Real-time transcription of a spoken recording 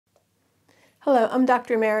Hello, I'm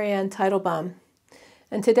Dr. Marianne Teitelbaum,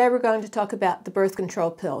 and today we're going to talk about the birth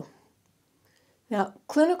control pill. Now,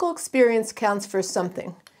 clinical experience counts for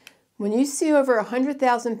something. When you see over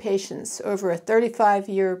 100,000 patients over a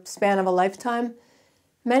 35-year span of a lifetime,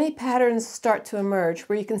 many patterns start to emerge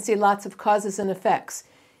where you can see lots of causes and effects,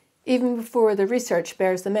 even before the research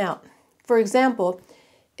bears them out. For example,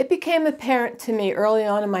 it became apparent to me early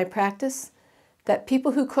on in my practice that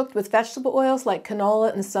people who cooked with vegetable oils like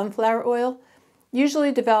canola and sunflower oil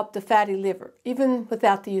usually developed a fatty liver, even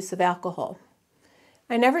without the use of alcohol.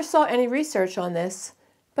 I never saw any research on this,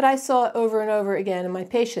 but I saw it over and over again in my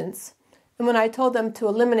patients, and when I told them to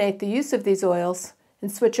eliminate the use of these oils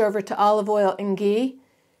and switch over to olive oil and ghee,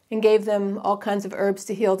 and gave them all kinds of herbs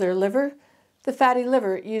to heal their liver, the fatty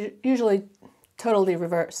liver usually totally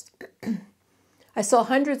reversed. I saw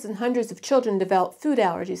hundreds and hundreds of children develop food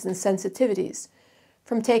allergies and sensitivities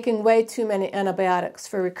from taking way too many antibiotics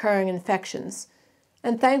for recurring infections,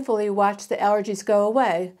 and thankfully watched the allergies go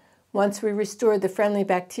away once we restored the friendly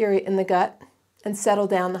bacteria in the gut and settled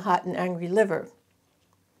down the hot and angry liver.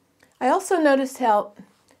 I also noticed how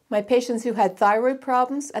my patients who had thyroid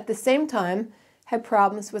problems at the same time had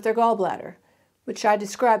problems with their gallbladder, which I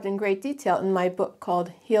described in great detail in my book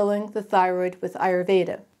called Healing the Thyroid with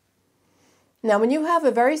Ayurveda. Now, when you have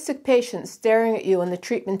a very sick patient staring at you on the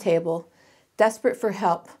treatment table, desperate for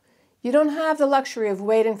help, you don't have the luxury of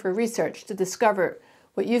waiting for research to discover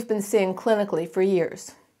what you've been seeing clinically for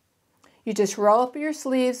years. You just roll up your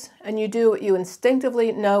sleeves and you do what you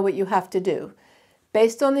instinctively know what you have to do,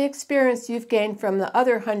 based on the experience you've gained from the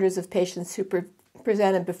other hundreds of patients who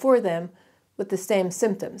presented before them with the same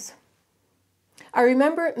symptoms. I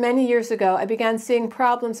remember many years ago I began seeing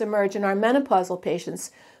problems emerge in our menopausal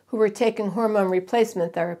patients who were taking hormone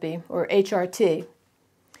replacement therapy, or HRT.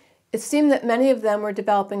 It seemed that many of them were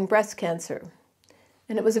developing breast cancer,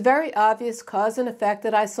 and it was a very obvious cause and effect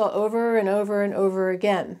that I saw over and over and over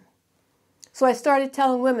again. So I started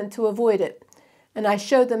telling women to avoid it, and I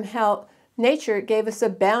showed them how nature gave us a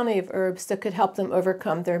bounty of herbs that could help them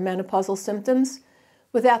overcome their menopausal symptoms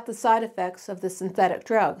without the side effects of the synthetic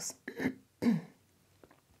drugs.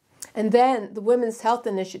 And then the Women's Health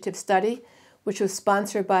Initiative study, which was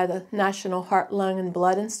sponsored by the National Heart, Lung, and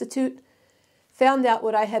Blood Institute, found out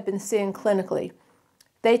what I had been seeing clinically.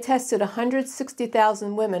 They tested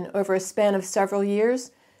 160,000 women over a span of several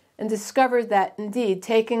years and discovered that, indeed,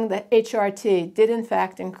 taking the HRT did in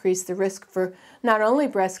fact increase the risk for not only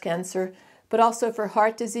breast cancer, but also for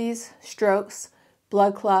heart disease, strokes,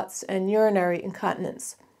 blood clots, and urinary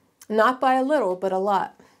incontinence. Not by a little, but a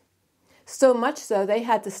lot. So much so they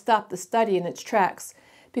had to stop the study in its tracks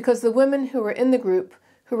because the women who were in the group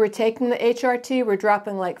who were taking the HRT were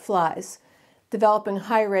dropping like flies, developing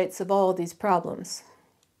high rates of all of these problems.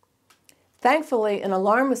 Thankfully, an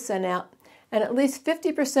alarm was sent out, and at least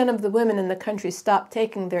 50% of the women in the country stopped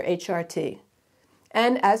taking their HRT.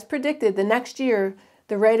 And as predicted, the next year,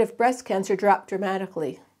 the rate of breast cancer dropped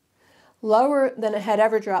dramatically, lower than it had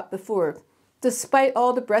ever dropped before, despite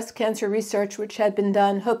all the breast cancer research which had been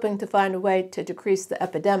done hoping to find a way to decrease the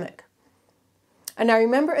epidemic. And I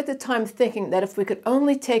remember at the time thinking that if we could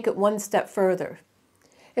only take it one step further,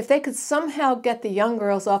 if they could somehow get the young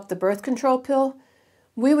girls off the birth control pill,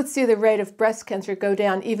 we would see the rate of breast cancer go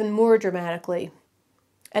down even more dramatically.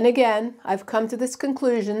 And again, I've come to this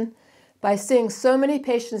conclusion by seeing so many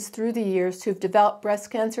patients through the years who've developed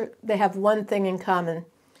breast cancer. They have one thing in common.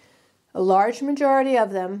 A large majority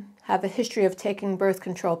of them have a history of taking birth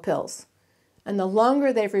control pills. And the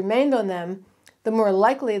longer they've remained on them, the more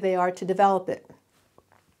likely they are to develop it.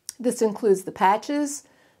 This includes the patches,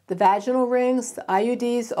 the vaginal rings, the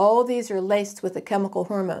IUDs. All these are laced with the chemical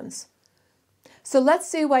hormones. So let's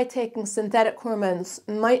see why taking synthetic hormones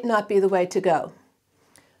might not be the way to go.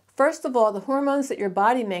 First of all, the hormones that your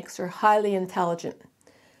body makes are highly intelligent.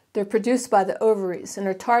 They're produced by the ovaries and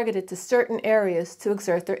are targeted to certain areas to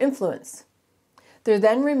exert their influence. They're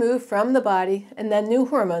then removed from the body, and then new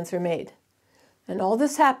hormones are made. And all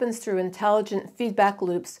this happens through intelligent feedback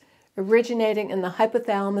loops originating in the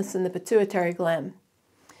hypothalamus and the pituitary gland.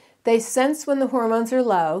 They sense when the hormones are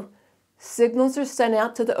low, signals are sent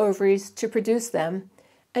out to the ovaries to produce them,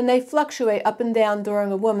 and they fluctuate up and down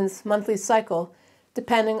during a woman's monthly cycle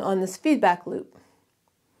depending on this feedback loop.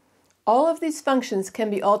 All of these functions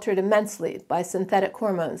can be altered immensely by synthetic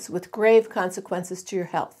hormones with grave consequences to your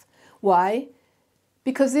health. Why?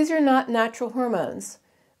 Because these are not natural hormones,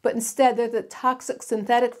 but instead they're the toxic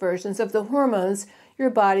synthetic versions of the hormones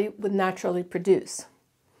your body would naturally produce.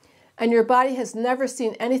 And your body has never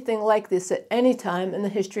seen anything like this at any time in the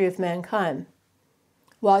history of mankind.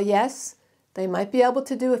 While yes, they might be able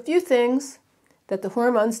to do a few things, that the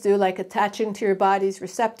hormones do, like attaching to your body's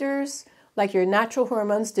receptors, like your natural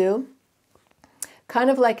hormones do, kind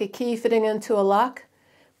of like a key fitting into a lock,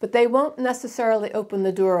 but they won't necessarily open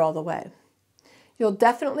the door all the way. You'll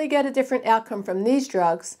definitely get a different outcome from these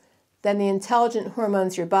drugs than the intelligent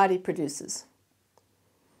hormones your body produces.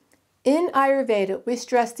 In Ayurveda, we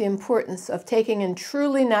stress the importance of taking in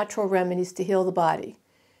truly natural remedies to heal the body.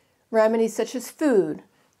 Remedies such as food,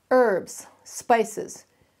 herbs, spices.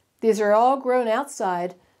 These are all grown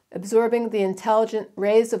outside, absorbing the intelligent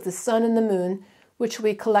rays of the sun and the moon, which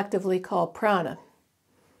we collectively call prana.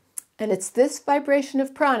 And it's this vibration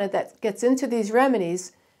of prana that gets into these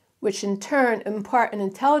remedies, which in turn impart an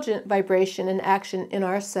intelligent vibration and action in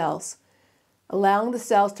our cells, allowing the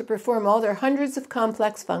cells to perform all their hundreds of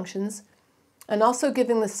complex functions, and also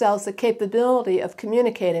giving the cells the capability of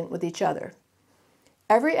communicating with each other.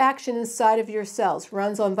 Every action inside of your cells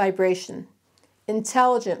runs on vibration,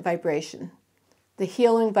 intelligent vibration, the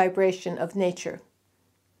healing vibration of nature.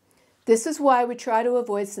 This is why we try to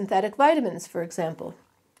avoid synthetic vitamins, for example,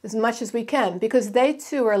 as much as we can, because they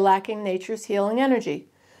too are lacking nature's healing energy.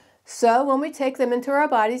 So when we take them into our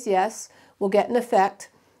bodies, yes, we'll get an effect,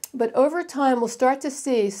 but over time we'll start to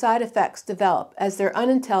see side effects develop as their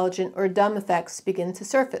unintelligent or dumb effects begin to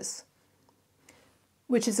surface,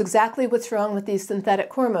 which is exactly what's wrong with these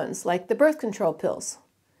synthetic hormones, like the birth control pills.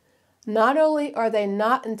 Not only are they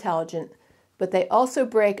not intelligent, but they also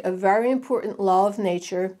break a very important law of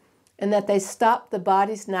nature in that they stop the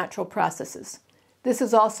body's natural processes. This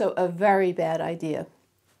is also a very bad idea.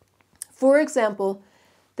 For example,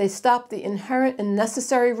 they stop the inherent and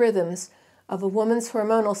necessary rhythms of a woman's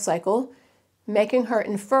hormonal cycle, making her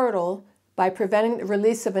infertile by preventing the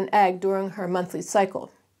release of an egg during her monthly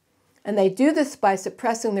cycle. And they do this by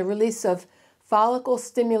suppressing the release of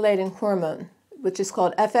follicle-stimulating hormone, which is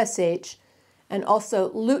called FSH, and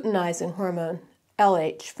also luteinizing hormone,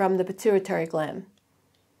 LH, from the pituitary gland.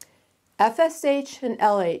 FSH and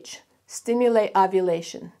LH stimulate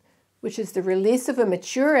ovulation, which is the release of a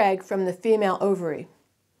mature egg from the female ovary.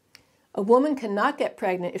 A woman cannot get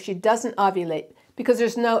pregnant if she doesn't ovulate because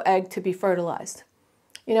there's no egg to be fertilized.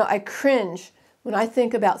 You know, I cringe when I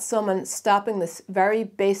think about someone stopping this very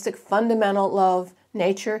basic fundamental law of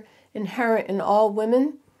nature inherent in all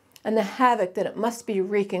women and the havoc that it must be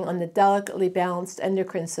wreaking on the delicately balanced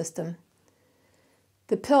endocrine system.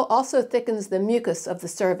 The pill also thickens the mucus of the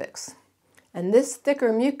cervix, and this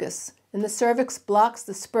thicker mucus in the cervix blocks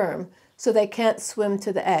the sperm so they can't swim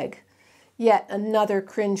to the egg. Yet another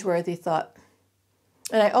cringeworthy thought.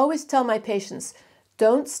 And I always tell my patients,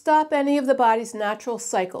 don't stop any of the body's natural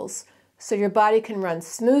cycles so your body can run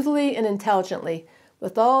smoothly and intelligently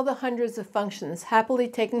with all the hundreds of functions happily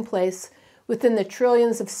taking place within the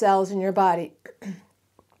trillions of cells in your body. And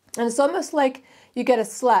it's almost like you get a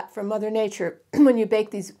slap from Mother Nature when you break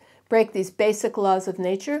these basic laws of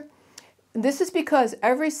nature. This is because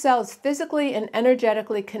every cell is physically and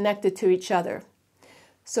energetically connected to each other.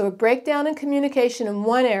 So a breakdown in communication in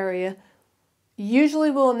one area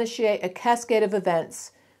usually will initiate a cascade of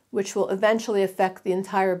events which will eventually affect the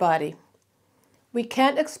entire body. We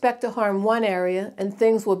can't expect to harm one area and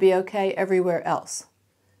things will be okay everywhere else.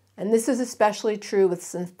 And this is especially true with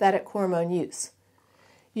synthetic hormone use.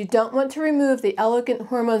 You don't want to remove the elegant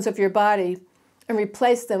hormones of your body and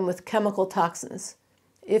replace them with chemical toxins.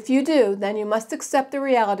 If you do, then you must accept the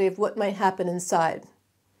reality of what might happen inside.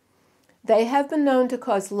 They have been known to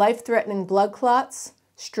cause life-threatening blood clots,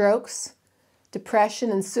 strokes,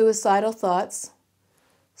 depression, and suicidal thoughts.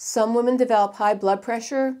 Some women develop high blood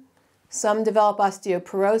pressure. Some develop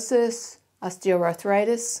osteoporosis,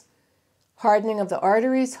 osteoarthritis, hardening of the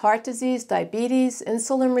arteries, heart disease, diabetes,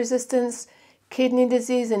 insulin resistance, kidney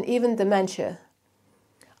disease, and even dementia.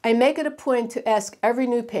 I make it a point to ask every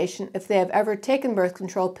new patient if they have ever taken birth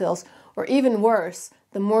control pills, or even worse,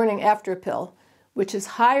 the morning after pill, which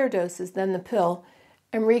is higher doses than the pill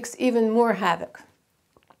and wreaks even more havoc.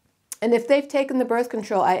 And if they've taken the birth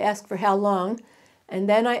control, I ask for how long, and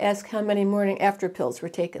then I ask how many morning after pills were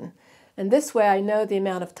taken. And this way I know the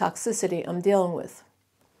amount of toxicity I'm dealing with.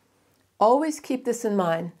 Always keep this in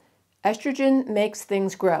mind. Estrogen makes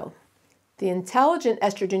things grow. The intelligent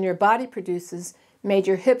estrogen your body produces made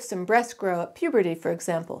your hips and breasts grow at puberty, for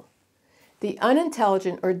example. The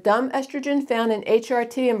unintelligent or dumb estrogen found in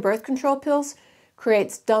HRT and birth control pills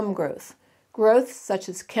creates dumb growth, growth such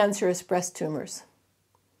as cancerous breast tumors.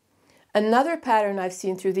 Another pattern I've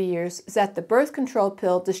seen through the years is that the birth control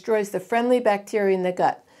pill destroys the friendly bacteria in the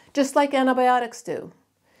gut, just like antibiotics do.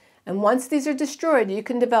 And once these are destroyed, you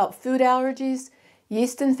can develop food allergies,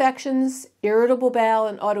 yeast infections, irritable bowel,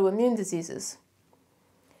 and autoimmune diseases.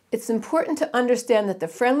 It's important to understand that the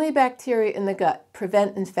friendly bacteria in the gut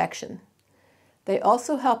prevent infection. They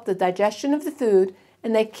also help the digestion of the food,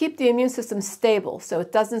 and they keep the immune system stable so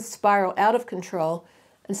it doesn't spiral out of control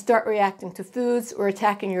and start reacting to foods or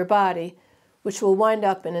attacking your body, which will wind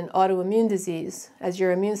up in an autoimmune disease as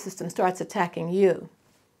your immune system starts attacking you.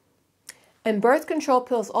 And birth control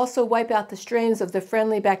pills also wipe out the strains of the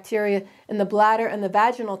friendly bacteria in the bladder and the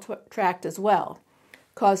vaginal tract as well,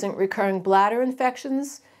 causing recurring bladder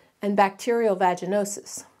infections and bacterial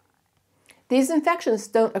vaginosis. These infections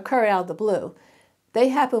don't occur out of the blue. They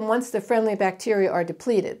happen once the friendly bacteria are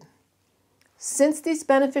depleted. Since these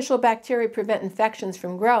beneficial bacteria prevent infections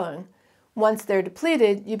from growing, once they're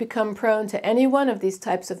depleted, you become prone to any one of these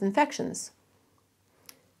types of infections.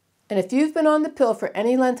 And if you've been on the pill for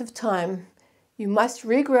any length of time, you must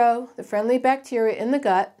regrow the friendly bacteria in the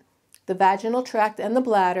gut, the vaginal tract, and the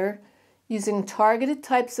bladder using targeted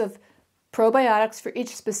types of probiotics for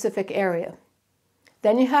each specific area.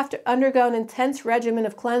 Then you have to undergo an intense regimen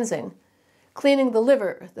of cleansing, cleaning the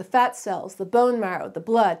liver, the fat cells, the bone marrow, the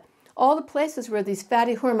blood, all the places where these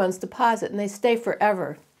fatty hormones deposit, and they stay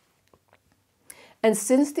forever. And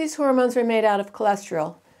since these hormones are made out of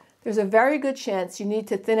cholesterol, there's a very good chance you need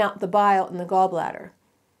to thin out the bile in the gallbladder,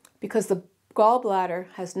 because the gallbladder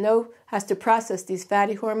has to process these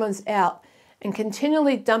fatty hormones out, and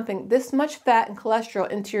continually dumping this much fat and cholesterol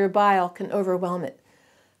into your bile can overwhelm it,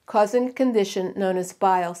 causing a condition known as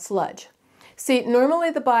bile sludge. See,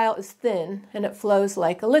 normally the bile is thin and it flows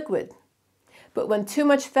like a liquid, but when too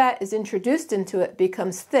much fat is introduced into it, it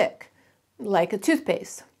becomes thick, like a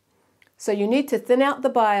toothpaste. So you need to thin out the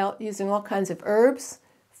bile using all kinds of herbs,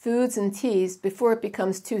 foods, and teas before it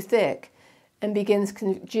becomes too thick and begins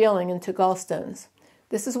congealing into gallstones.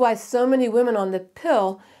 This is why so many women on the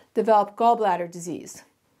pill develop gallbladder disease.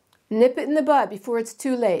 Nip it in the bud before it's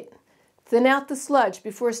too late. Thin out the sludge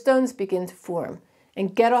before stones begin to form,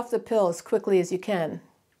 and get off the pill as quickly as you can.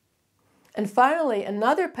 And finally,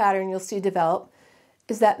 another pattern you'll see develop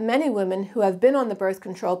is that many women who have been on the birth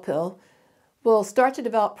control pill will start to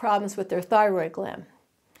develop problems with their thyroid gland.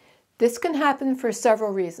 This can happen for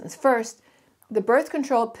several reasons. First, the birth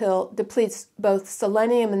control pill depletes both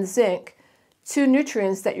selenium and zinc, two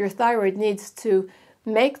nutrients that your thyroid needs to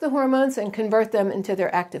make the hormones and convert them into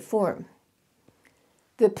their active form.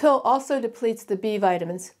 The pill also depletes the B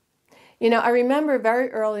vitamins. I remember very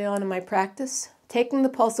early on in my practice taking the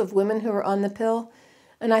pulse of women who were on the pill,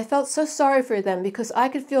 and I felt so sorry for them because I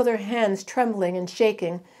could feel their hands trembling and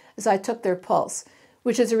shaking as I took their pulse,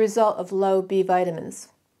 which is a result of low B vitamins.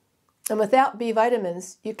 And without B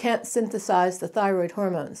vitamins, you can't synthesize the thyroid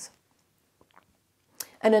hormones.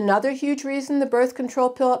 And another huge reason the birth control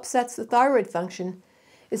pill upsets the thyroid function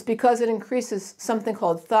is because it increases something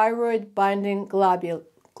called thyroid binding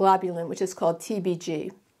globulin, which is called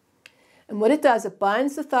TBG. And what it does, it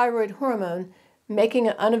binds the thyroid hormone, making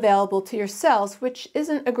it unavailable to your cells, which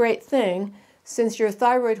isn't a great thing since your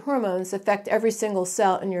thyroid hormones affect every single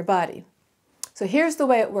cell in your body. So here's the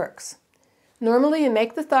way it works. Normally you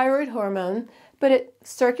make the thyroid hormone, but it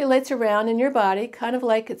circulates around in your body kind of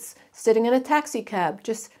like it's sitting in a taxi cab,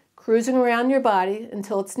 just cruising around your body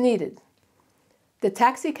until it's needed. The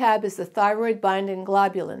taxi cab is the thyroid binding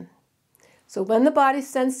globulin. So when the body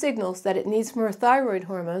sends signals that it needs more thyroid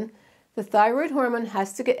hormone, the thyroid hormone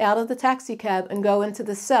has to get out of the taxi cab and go into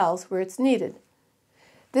the cells where it's needed.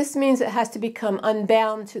 This means it has to become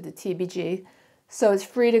unbound to the TBG, so it's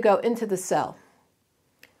free to go into the cell.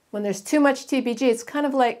 When there's too much TBG, it's kind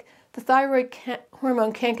of like the thyroid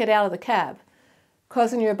hormone can't get out of the cab,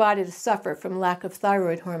 causing your body to suffer from lack of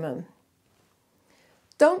thyroid hormone.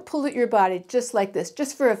 Don't pollute your body just like this,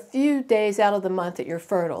 just for a few days out of the month that you're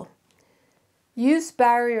fertile. Use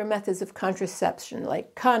barrier methods of contraception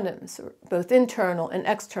like condoms, both internal and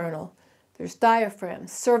external. There's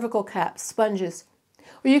diaphragms, cervical caps, sponges.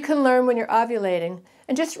 Or you can learn when you're ovulating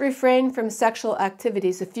and just refrain from sexual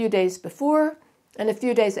activities a few days before and a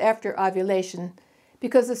few days after ovulation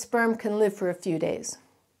because the sperm can live for a few days.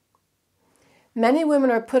 Many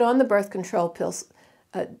women are put on the birth control pills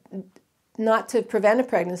not to prevent a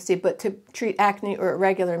pregnancy, but to treat acne or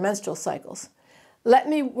irregular menstrual cycles. Let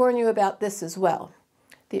me warn you about this as well.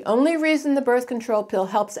 The only reason the birth control pill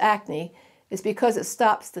helps acne is because it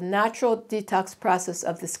stops the natural detox process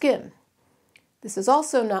of the skin. This is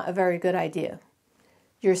also not a very good idea.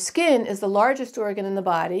 Your skin is the largest organ in the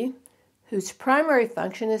body, whose primary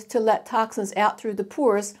function is to let toxins out through the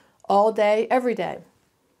pores all day, every day.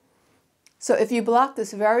 So if you block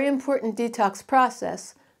this very important detox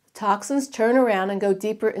process, toxins turn around and go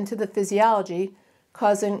deeper into the physiology,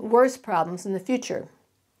 causing worse problems in the future.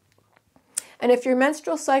 And if your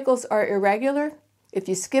menstrual cycles are irregular, If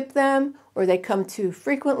you skip them or they come too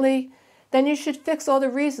frequently, then you should fix all the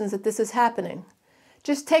reasons that this is happening.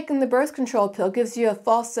 Just taking the birth control pill gives you a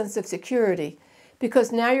false sense of security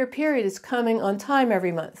because now your period is coming on time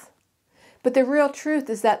every month. But the real truth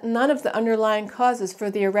is that none of the underlying causes for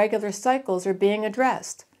the irregular cycles are being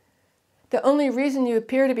addressed. The only reason you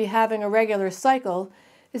appear to be having a regular cycle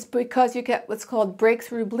is because you get what's called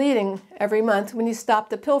breakthrough bleeding every month when you stop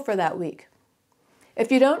the pill for that week.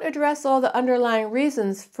 If you don't address all the underlying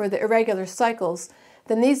reasons for the irregular cycles,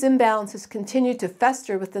 then these imbalances continue to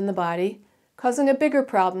fester within the body, causing a bigger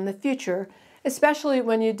problem in the future, especially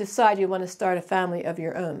when you decide you want to start a family of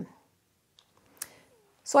your own.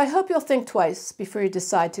 So I hope you'll think twice before you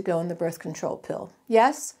decide to go on the birth control pill.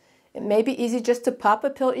 Yes, it may be easy just to pop a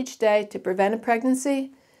pill each day to prevent a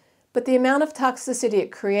pregnancy, but the amount of toxicity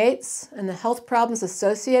it creates and the health problems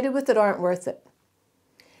associated with it aren't worth it.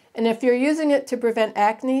 And if you're using it to prevent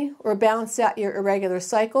acne or balance out your irregular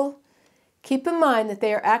cycle, keep in mind that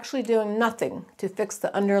they are actually doing nothing to fix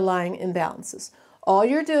the underlying imbalances. All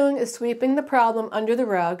you're doing is sweeping the problem under the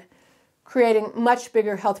rug, creating much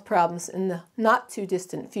bigger health problems in the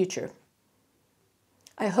not-too-distant future.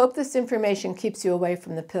 I hope this information keeps you away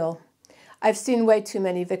from the pill. I've seen way too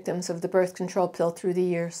many victims of the birth control pill through the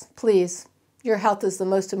years. Please, your health is the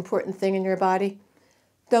most important thing in your body.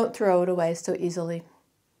 Don't throw it away so easily.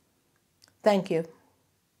 Thank you.